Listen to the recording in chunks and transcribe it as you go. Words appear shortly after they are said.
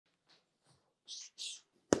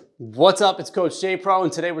What's up? It's Coach J Pro,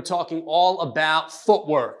 and today we're talking all about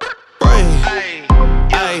footwork,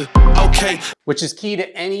 which is key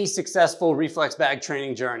to any successful reflex bag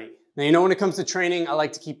training journey. Now, you know, when it comes to training, I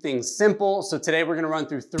like to keep things simple. So today we're going to run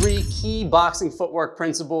through 3 key boxing footwork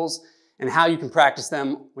principles and how you can practice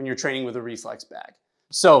them when you're training with a reflex bag.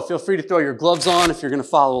 So feel free to throw your gloves on if you're going to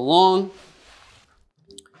follow along.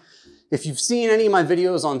 If you've seen any of my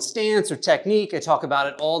videos on stance or technique, I talk about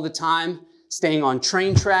it all the time. Staying on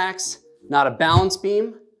train tracks, not a balance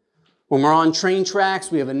beam. When we're on train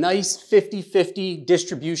tracks, we have a nice 50-50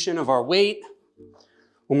 distribution of our weight.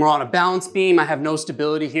 When we're on a balance beam, I have no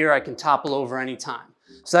stability here. I can topple over anytime.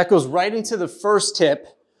 So that goes right into the first tip,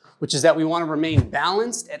 which is that we want to remain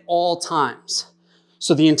balanced at all times.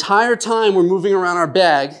 So the entire time we're moving around our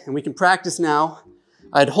bag, and we can practice now,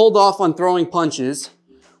 I'd hold off on throwing punches.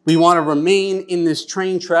 We want to remain in this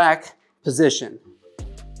train track position.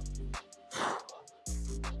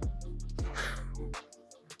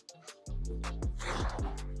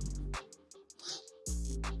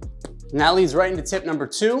 And that leads right into tip number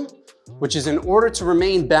 2, which is in order to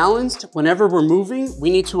remain balanced, whenever we're moving, we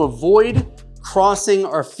need to avoid crossing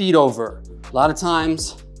our feet over. A lot of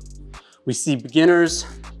times we see beginners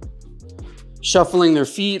shuffling their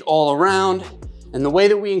feet all around. And the way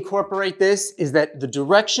that we incorporate this is that the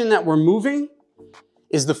direction that we're moving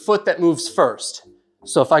is the foot that moves first.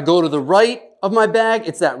 So if I go to the right of my bag,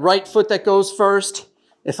 it's that right foot that goes first.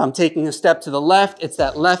 If I'm taking a step to the left, it's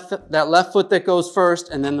that left foot that goes first,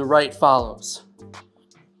 and then the right follows.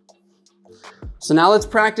 So now let's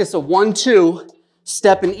practice a 1-2,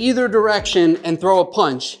 step in either direction and throw a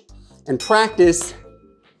punch, and practice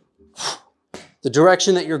the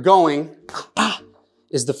direction that you're going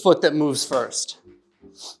is the foot that moves first.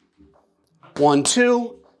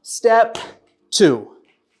 1-2, step, 2.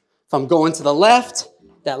 If I'm going to the left,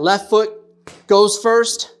 that left foot goes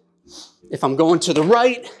first. If I'm going to the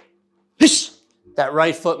right, that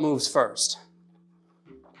right foot moves first.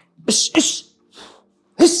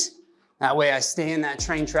 That way I stay in that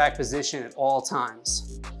train track position at all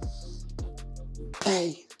times.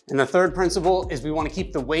 And the third principle is we want to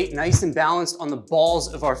keep the weight nice and balanced on the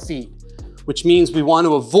balls of our feet, which means we want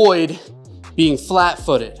to avoid being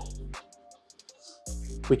flat-footed.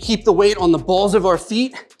 We keep the weight on the balls of our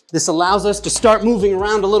feet. This allows us to start moving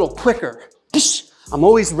around a little quicker. I'm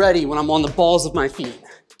always ready when I'm on the balls of my feet.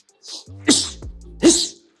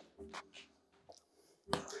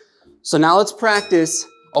 So now let's practice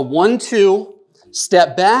a 1-2,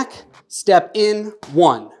 step back, step in,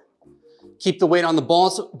 1. Keep the weight on the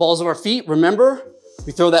balls of our feet. Remember,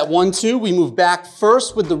 we throw that 1-2, we move back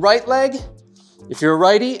first with the right leg, if you're a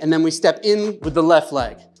righty, and then we step in with the left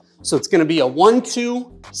leg. So it's gonna be a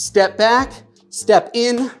 1-2, step back, step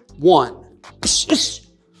in, 1.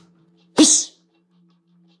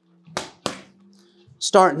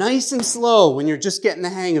 Start nice and slow when you're just getting the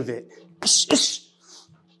hang of it.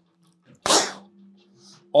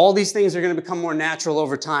 All these things are going to become more natural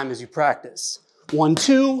over time as you practice.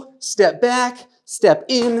 1-2, step back, step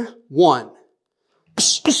in, 1.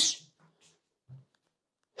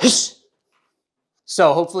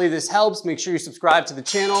 So hopefully this helps. Make sure you subscribe to the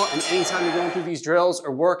channel, and anytime you're going through these drills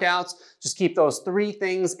or workouts, just keep those 3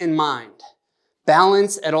 things in mind.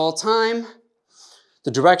 Balance at all time. The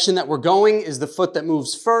direction that we're going is the foot that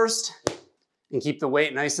moves first, and keep the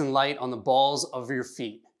weight nice and light on the balls of your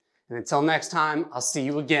feet. And until next time, I'll see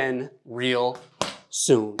you again real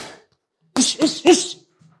soon.